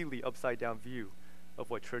completely upside-down view of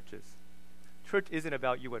what church is. Church isn't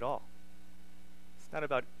about you at all. It's not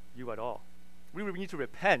about you at all. We need to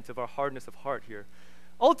repent of our hardness of heart here.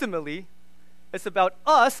 Ultimately, it's about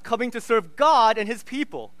us coming to serve God and his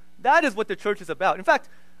people. That is what the church is about. In fact,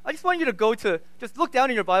 I just want you to just look down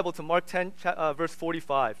in your Bible to Mark 10, verse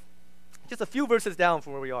 45. Just a few verses down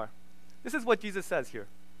from where we are. This is what Jesus says here.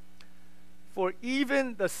 For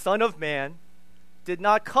even the Son of Man did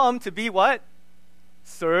not come to be what?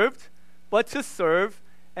 Served, but to serve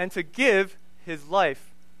and to give his life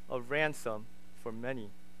a ransom for many.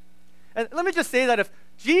 And let me just say that if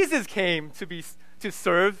Jesus came to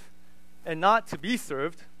serve and not to be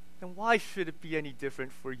served, then why should it be any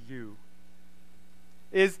different for you?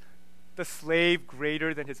 Is the slave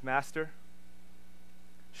greater than his master?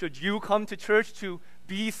 Should you come to church to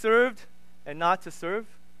be served and not to serve?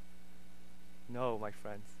 No, my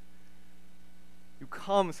friends. You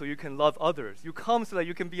come so you can love others. You come so that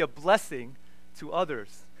you can be a blessing to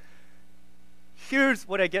others. Here's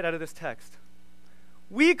what I get out of this text.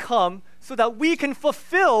 We come so that we can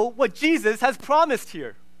fulfill what Jesus has promised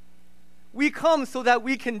here. We come so that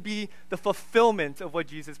we can be the fulfillment of what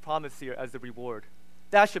Jesus promised here as the reward.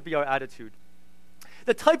 That should be our attitude.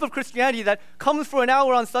 The type of Christianity that comes for an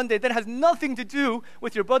hour on Sunday that has nothing to do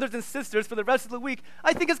with your brothers and sisters for the rest of the week,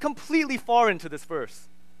 I think is completely foreign to this verse.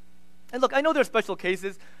 And look, I know there are special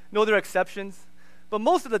cases, know there are exceptions, but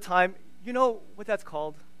most of the time, you know what that's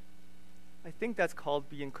called? I think that's called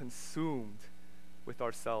being consumed with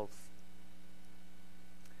ourselves.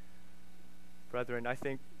 Brethren, I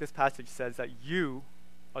think this passage says that you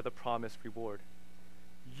are the promised reward.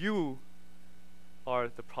 You are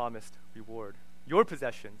the promised reward. Your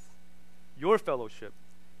possessions, your fellowship,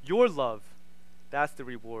 your love, that's the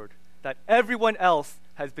reward that everyone else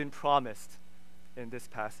has been promised in this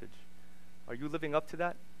passage. Are you living up to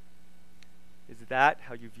that? Is that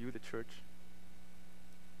how you view the church?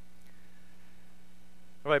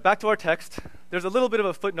 All right, back to our text. There's a little bit of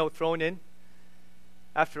a footnote thrown in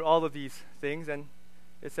after all of these things, and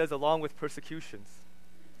it says, along with persecutions.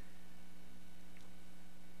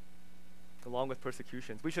 Along with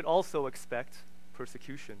persecutions. We should also expect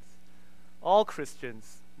persecutions. All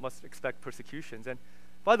Christians must expect persecutions. And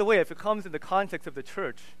by the way, if it comes in the context of the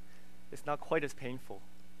church, it's not quite as painful.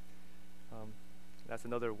 That's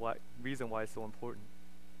another reason why it's so important.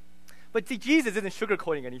 But see, Jesus isn't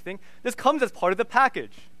sugarcoating anything. This comes as part of the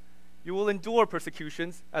package. You will endure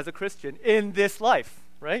persecutions as a Christian in this life,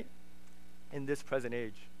 right? In this present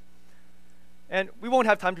age. And we won't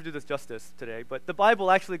have time to do this justice today, but the Bible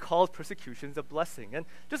actually calls persecutions a blessing. And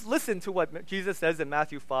just listen to what Jesus says in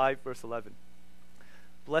Matthew 5, verse 11.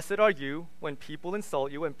 Blessed are you when people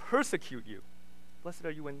insult you and persecute you. Blessed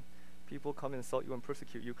are you when people come and insult you and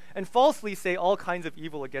persecute you, and falsely say all kinds of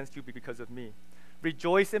evil against you because of me.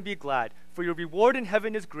 Rejoice and be glad, for your reward in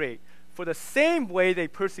heaven is great, for the same way they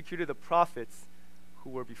persecuted the prophets who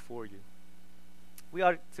were before you. We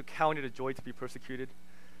ought to count it a joy to be persecuted,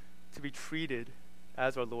 to be treated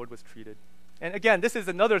as our Lord was treated. And again, this is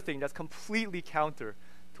another thing that's completely counter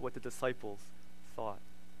to what the disciples thought.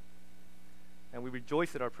 And we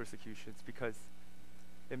rejoice at our persecutions because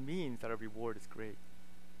it means that our reward is great.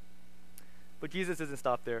 But Jesus doesn't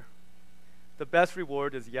stop there. The best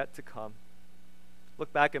reward is yet to come.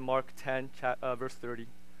 Look back in Mark 10, verse 30.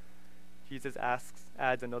 Jesus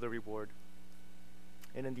adds another reward.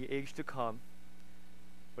 And in the age to come,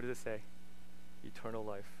 what does it say? Eternal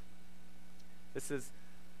life. This is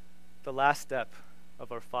the last step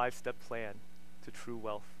of our 5-step plan to true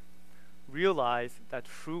wealth. Realize that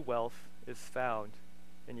true wealth is found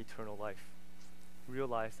in eternal life.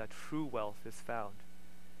 realize that true wealth is found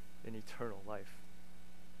in eternal life.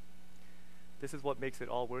 This is what makes it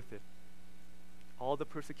all worth it. All the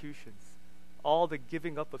persecutions, all the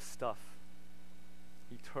giving up of stuff,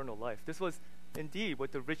 eternal life. This was indeed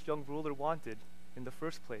what the rich young ruler wanted in the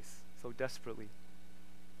first place, so desperately.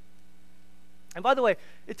 And by the way,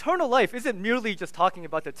 eternal life isn't merely just talking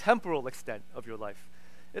about the temporal extent of your life.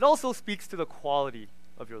 It also speaks to the quality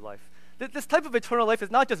of your life. This type of eternal life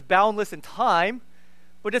is not just boundless in time,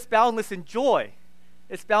 but it's boundless in joy.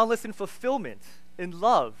 It's boundless in fulfillment, in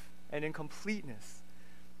love, and in completeness.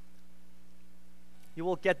 You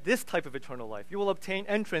will get this type of eternal life. You will obtain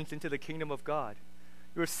entrance into the kingdom of God.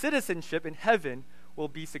 Your citizenship in heaven will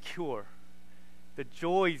be secure. The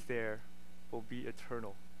joys there will be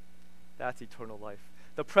eternal. That's eternal life.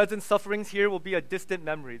 The present sufferings here will be a distant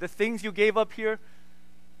memory. The things you gave up here,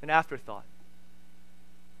 an afterthought,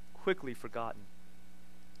 quickly forgotten.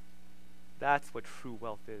 That's what true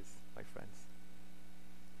wealth is, my friends.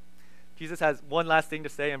 Jesus has one last thing to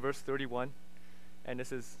say in verse 31, and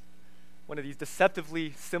this is one of these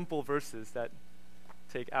deceptively simple verses that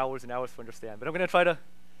take hours and hours to understand. But I'm going to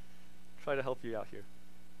try to help you out here.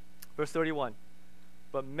 Verse 31,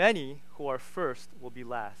 but many who are first will be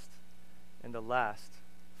last, and the last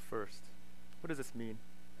first. What does this mean?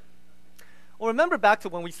 Well, remember back to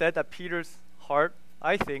when we said that Peter's heart,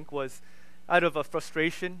 I think, was out of a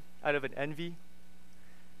frustration, out of an envy.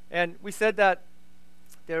 And we said that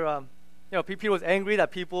Peter was angry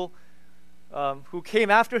that people who came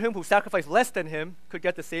after him, who sacrificed less than him, could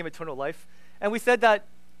get the same eternal life. And we said that,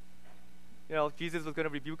 Jesus was going to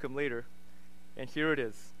rebuke him later. And here it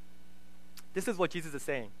is. This is what Jesus is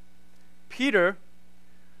saying. Peter,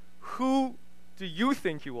 who do you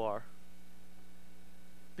think you are?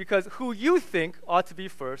 Because who you think ought to be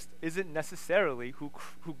first isn't necessarily who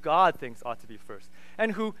God thinks ought to be first.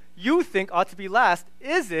 And who you think ought to be last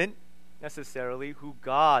isn't necessarily who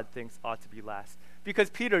God thinks ought to be last. Because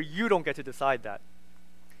Peter, you don't get to decide that.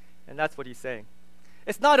 And that's what he's saying.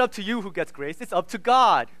 It's not up to you who gets grace, it's up to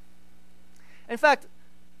God. In fact,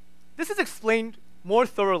 this is explained more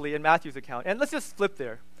thoroughly in Matthew's account. And let's just flip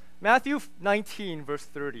there. Matthew 19, verse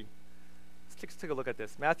 30. Let's take a look at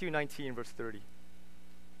this. Matthew 19, verse 30.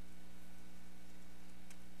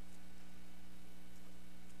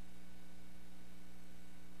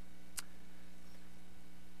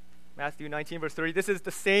 Matthew 19, verse 30. This is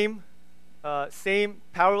the same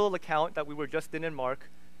parallel account that we were just in Mark,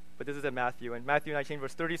 but this is in Matthew. And Matthew 19,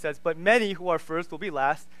 verse 30 says, but many who are first will be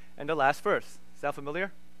last, and the last first. Is that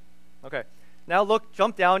familiar? Okay. Now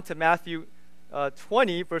jump down to Matthew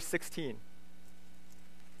 20, verse 16.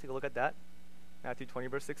 Take a look at that. Matthew 20,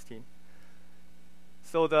 verse 16.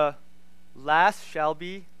 So the last shall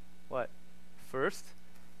be what? First,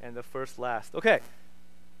 and the first last. Okay.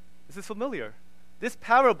 This is familiar. This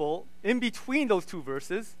parable, in between those two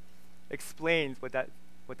verses, explains what that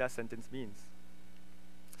sentence means.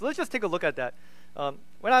 So let's just take a look at that. I'm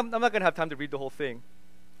not going to have time to read the whole thing,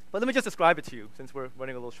 but let me just describe it to you since we're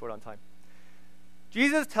running a little short on time.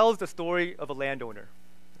 Jesus tells the story of a landowner.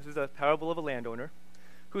 This is a parable of a landowner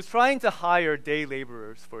who's trying to hire day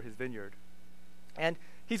laborers for his vineyard. And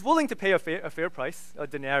he's willing to pay a fair price, a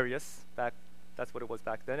denarius, that's what it was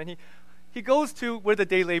back then. And he goes to where the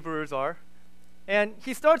day laborers are, and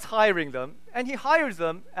he starts hiring them, and he hires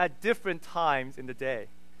them at different times in the day.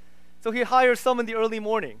 So he hires some in the early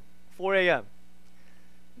morning, 4 a.m.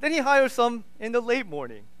 Then he hires some in the late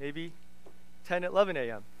morning, maybe 10, 11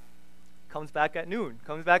 a.m. Comes back at noon,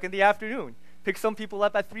 comes back in the afternoon, picks some people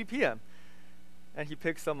up at 3 p.m. And he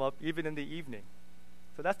picks some up even in the evening.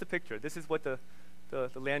 So that's the picture. This is what the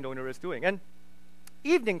landowner is doing. And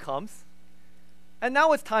evening comes, and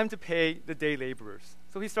now it's time to pay the day laborers.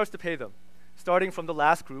 So he starts to pay them, starting from the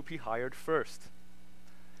last group he hired first.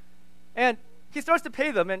 And he starts to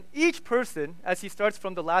pay them, and each person, as he starts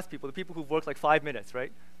from the last people, the people who've worked like 5 minutes,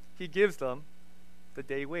 right? He gives them the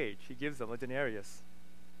day wage. He gives them a denarius.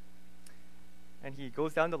 And he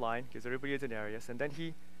goes down the line, gives everybody a denarius, and then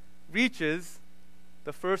he reaches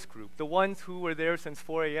the first group, the ones who were there since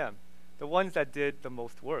 4 a.m., the ones that did the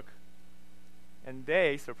most work. And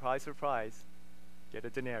they, surprise, surprise, get a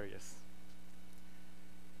denarius.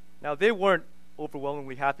 Now, they weren't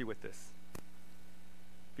overwhelmingly happy with this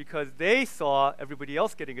because they saw everybody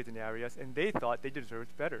else getting a denarius and they thought they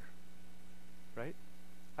deserved better, right?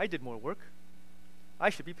 I did more work. I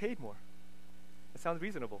should be paid more. That sounds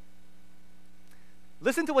reasonable.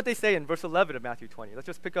 Listen to what they say in verse 11 of Matthew 20. Let's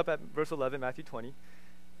just pick up at verse 11, Matthew 20,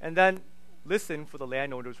 and then listen for the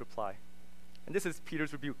landowner's reply. And this is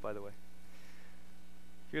Peter's rebuke, by the way.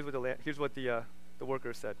 Here's what the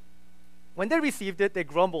workers said. When they received it, they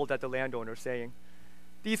grumbled at the landowner, saying,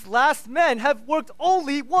 These last men have worked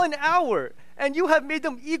only 1 hour, and you have made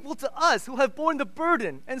them equal to us who have borne the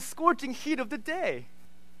burden and scorching heat of the day.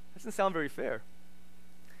 Doesn't sound very fair.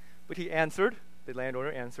 But he answered, the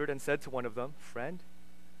landowner answered and said to one of them, Friend,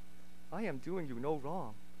 I am doing you no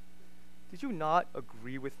wrong. Did you not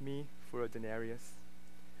agree with me for a denarius?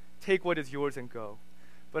 Take what is yours and go.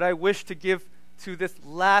 But I wish to give to this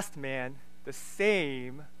last man the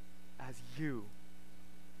same as you.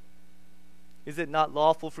 Is it not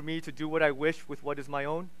lawful for me to do what I wish with what is my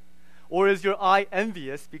own? Or is your eye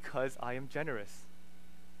envious because I am generous?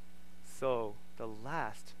 So the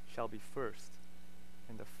last shall be first,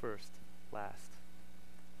 and the first last.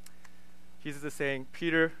 Jesus is saying,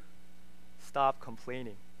 Peter, stop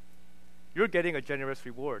complaining. You're getting a generous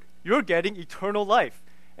reward. You're getting eternal life.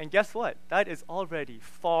 And guess what? That is already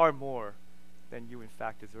far more than you in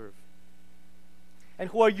fact deserve. And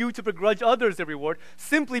who are you to begrudge others their reward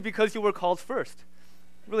simply because you were called first?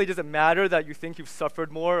 It really doesn't matter that you think you've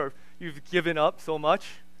suffered more or you've given up so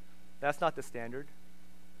much. That's not the standard.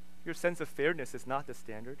 Your sense of fairness is not the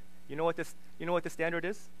standard. You know what the standard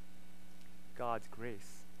is? God's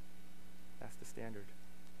grace. That's the standard.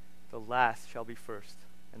 The last shall be first,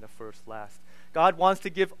 and the first last. God wants to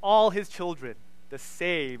give all his children the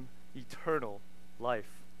same eternal life.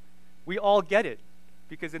 We all get it,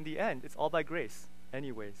 because in the end, it's all by grace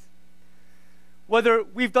anyways. Whether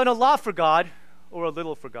we've done a lot for God or a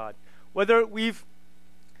little for God, whether we've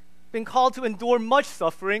been called to endure much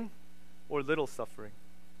suffering or little suffering,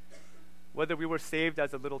 whether we were saved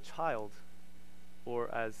as a little child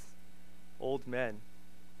or as old men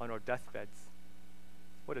on our deathbeds,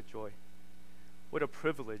 what a joy. What a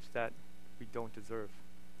privilege that we don't deserve.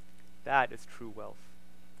 That is true wealth.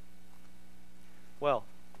 Well,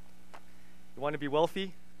 you want to be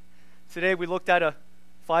wealthy? Today we looked at a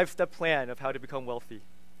 5-step plan of how to become wealthy.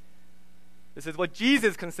 This is what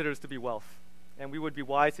Jesus considers to be wealth, and we would be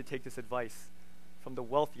wise to take this advice from the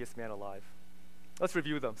wealthiest man alive. Let's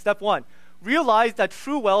review them. Step 1, realize that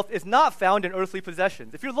true wealth is not found in earthly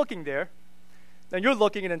possessions. If you're looking there, then you're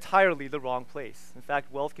looking in entirely the wrong place. In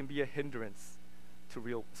fact, wealth can be a hindrance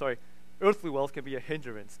to earthly wealth can be a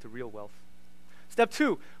hindrance to real wealth. Step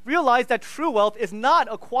 2, realize that true wealth is not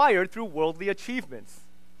acquired through worldly achievements.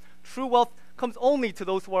 True wealth comes only to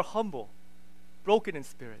those who are humble, broken in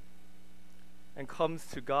spirit, and comes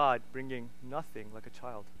to God bringing nothing like a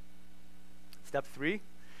child. Step 3,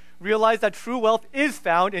 realize that true wealth is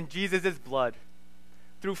found in Jesus' blood.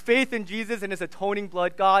 Through faith in Jesus and his atoning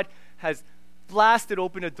blood, God has blasted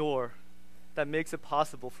open a door that makes it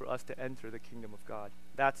possible for us to enter the kingdom of God.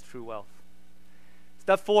 That's true wealth.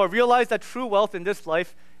 Step 4, realize that true wealth in this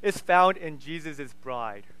life is found in Jesus'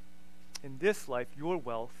 bride. In this life, your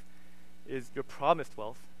promised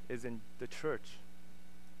wealth is in the church.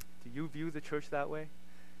 Do you view the church that way?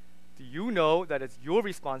 Do you know that it's your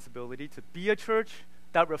responsibility to be a church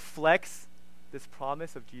that reflects this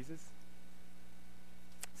promise of Jesus?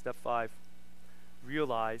 Step 5,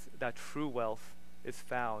 realize that true wealth is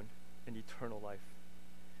found in eternal life.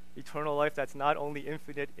 Eternal life that's not only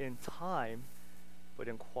infinite in time, but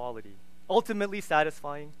in quality. Ultimately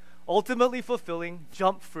satisfying, ultimately fulfilling,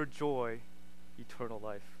 jump for joy, eternal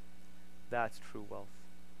life. That's true wealth.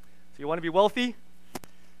 So you want to be wealthy?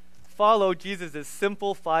 Follow Jesus'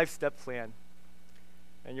 simple 5-step plan,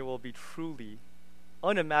 and you will be truly,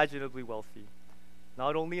 unimaginably wealthy,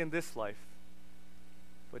 not only in this life,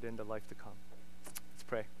 but in the life to come. Let's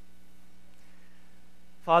pray.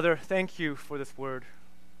 Father, thank you for this word.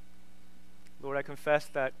 Lord, I confess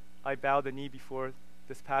that I bow the knee before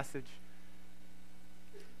this passage,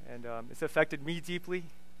 and it's affected me deeply.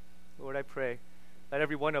 Lord, I pray that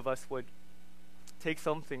every one of us would take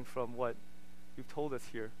something from what you've told us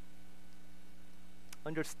here.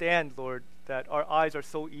 Understand, Lord, that our eyes are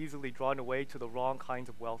so easily drawn away to the wrong kinds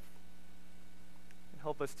of wealth. And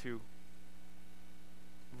help us to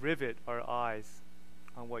rivet our eyes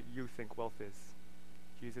on what you think wealth is.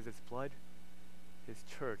 Jesus' blood, his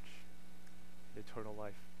church, eternal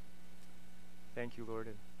life. Thank you, Lord,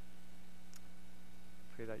 and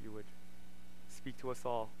pray that you would speak to us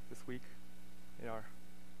all this week in our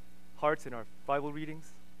hearts, in our Bible readings,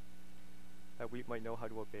 that we might know how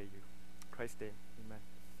to obey you. In Christ's name, amen.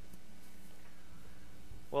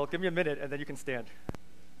 Well, give me a minute and then you can stand.